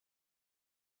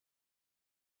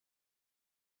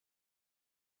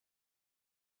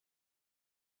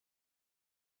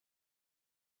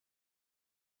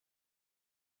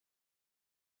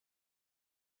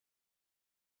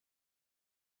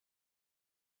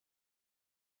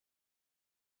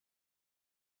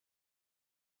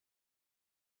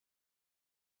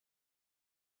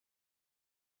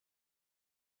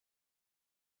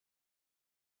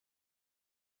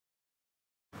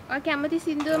ඔය කැමති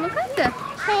සින්දුව මොකක්ද?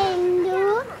 සින්දු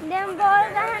දැන් බෝල්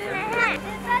ගහන්න නැහැ.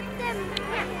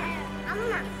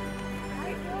 අම්මා.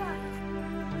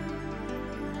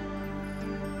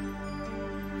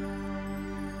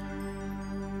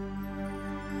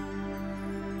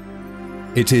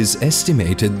 It is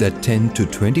estimated that 10 to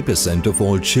 20% of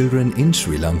all children in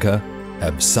Sri Lanka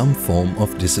have some form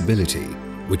of disability,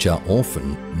 which are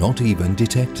often not even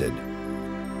detected.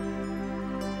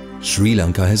 Sri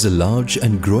Lanka has a large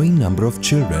and growing number of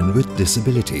children with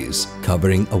disabilities,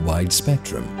 covering a wide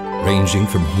spectrum, ranging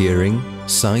from hearing,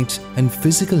 sight and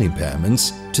physical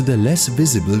impairments to the less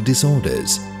visible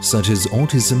disorders such as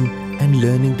autism and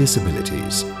learning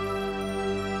disabilities.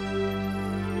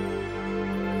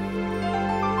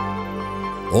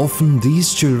 Often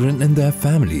these children and their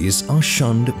families are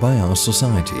shunned by our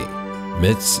society.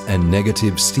 Myths and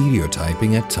negative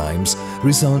stereotyping at times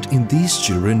result in these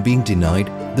children being denied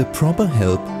the proper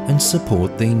help and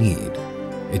support they need.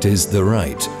 It is the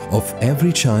right of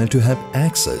every child to have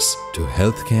access to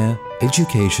healthcare,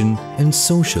 education and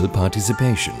social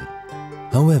participation.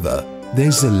 However, there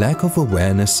is a lack of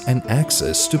awareness and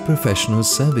access to professional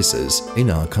services in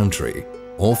our country.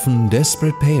 Often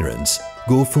desperate parents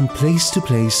go from place to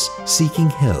place seeking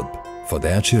help for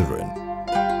their children.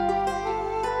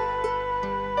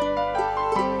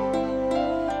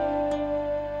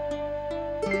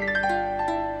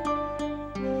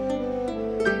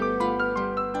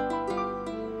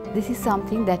 This is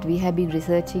something that we have been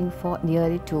researching for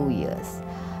nearly 2 years,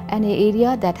 an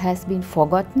area that has been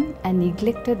forgotten and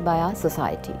neglected by our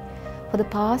society. For the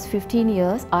past 15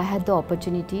 years, I had the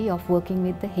opportunity of working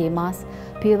with the Hemas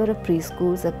Piyawara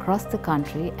preschools across the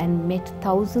country and met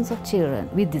thousands of children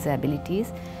with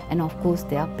disabilities and of course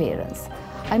their parents.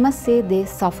 I must say they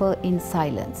suffer in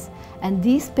silence, and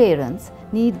these parents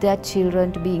need their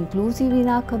children to be inclusive in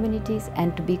our communities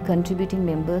and to be contributing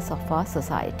members of our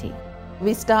society.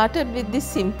 We started with this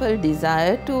simple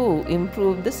desire to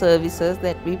improve the services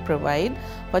that we provide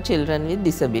for children with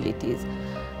disabilities.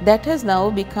 That has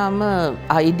now become an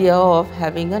idea of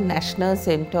having a national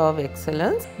center of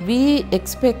excellence. We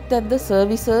expect that the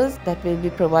services that will be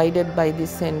provided by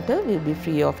this center will be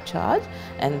free of charge,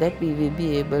 and that we will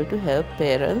be able to help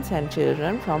parents and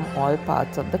children from all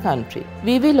parts of the country.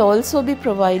 We will also be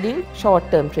providing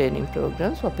short-term training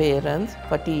programs for parents,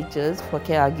 for teachers, for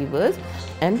caregivers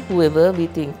and whoever we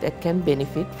think that can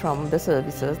benefit from the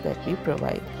services that we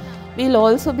provide. We'll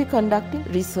also be conducting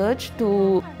research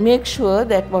to make sure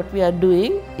that what we are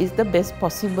doing is the best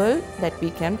possible that we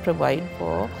can provide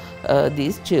for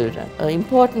these children. An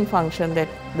important function that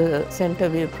the center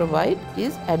will provide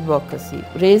is advocacy,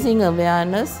 raising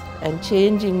awareness and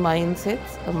changing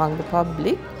mindsets among the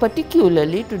public,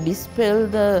 particularly to dispel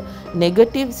the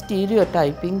negative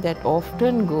stereotyping that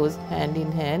often goes hand in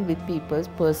hand with people's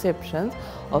perceptions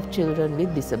of children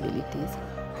with disabilities.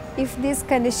 If these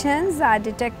conditions are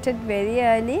detected very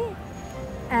early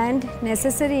and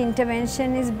necessary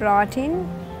intervention is brought in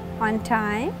on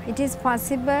time, it is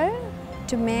possible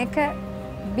to make a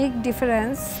big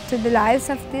difference to the lives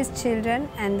of these children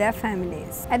and their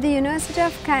families. At the University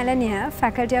of Kailaniya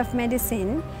Faculty of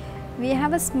Medicine, we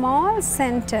have a small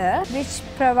center which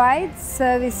provides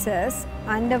services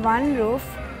under one roof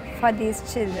for these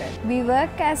children. We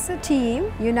work as a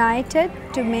team, united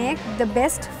to make the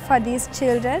best for these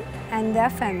children and their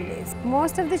families.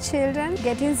 Most of the children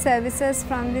getting services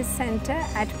from this center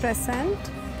at present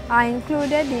are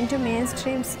included into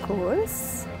mainstream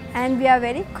schools, and we are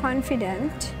very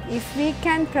confident if we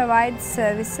can provide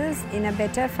services in a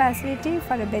better facility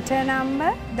for a better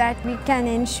number, that we can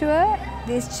ensure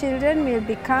these children will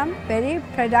become very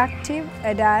productive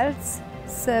adults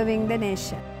serving the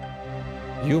nation.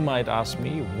 You might ask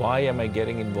me, why am I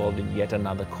getting involved in yet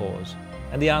another cause?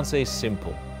 And the answer is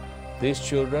simple. These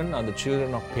children are the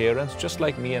children of parents just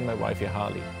like me and my wife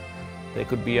Yahali. They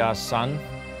could be our son,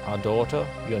 our daughter,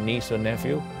 your niece or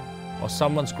nephew, or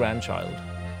someone's grandchild.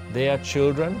 They are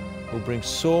children who bring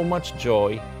so much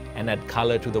joy and add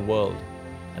color to the world.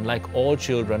 And like all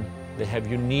children, they have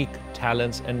unique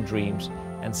talents and dreams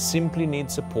and simply need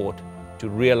support to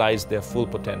realize their full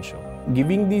potential.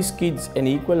 Giving these kids an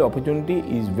equal opportunity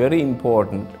is very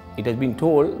important. It has been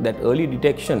told that early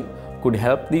detection could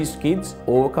help these kids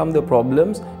overcome the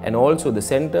problems, and also the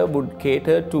center would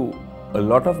cater to a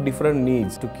lot of different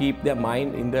needs to keep their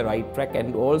mind in the right track,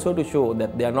 and also to show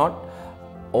that they are not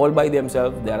all by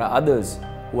themselves, there are others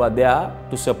who are there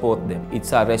to support them.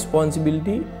 It's our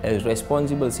responsibility as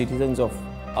responsible citizens of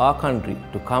our country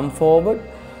to come forward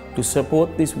to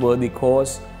support this worthy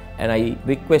cause, and I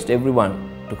request everyone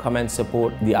to come and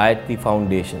support the IIT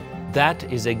Foundation. That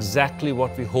is exactly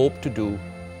what we hope to do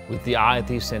with the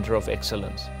IIT Center of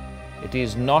Excellence. It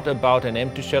is not about an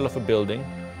empty shell of a building.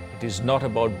 It is not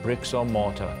about bricks or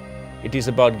mortar. It is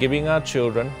about giving our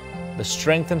children the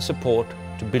strength and support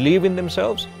to believe in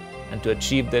themselves and to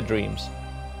achieve their dreams.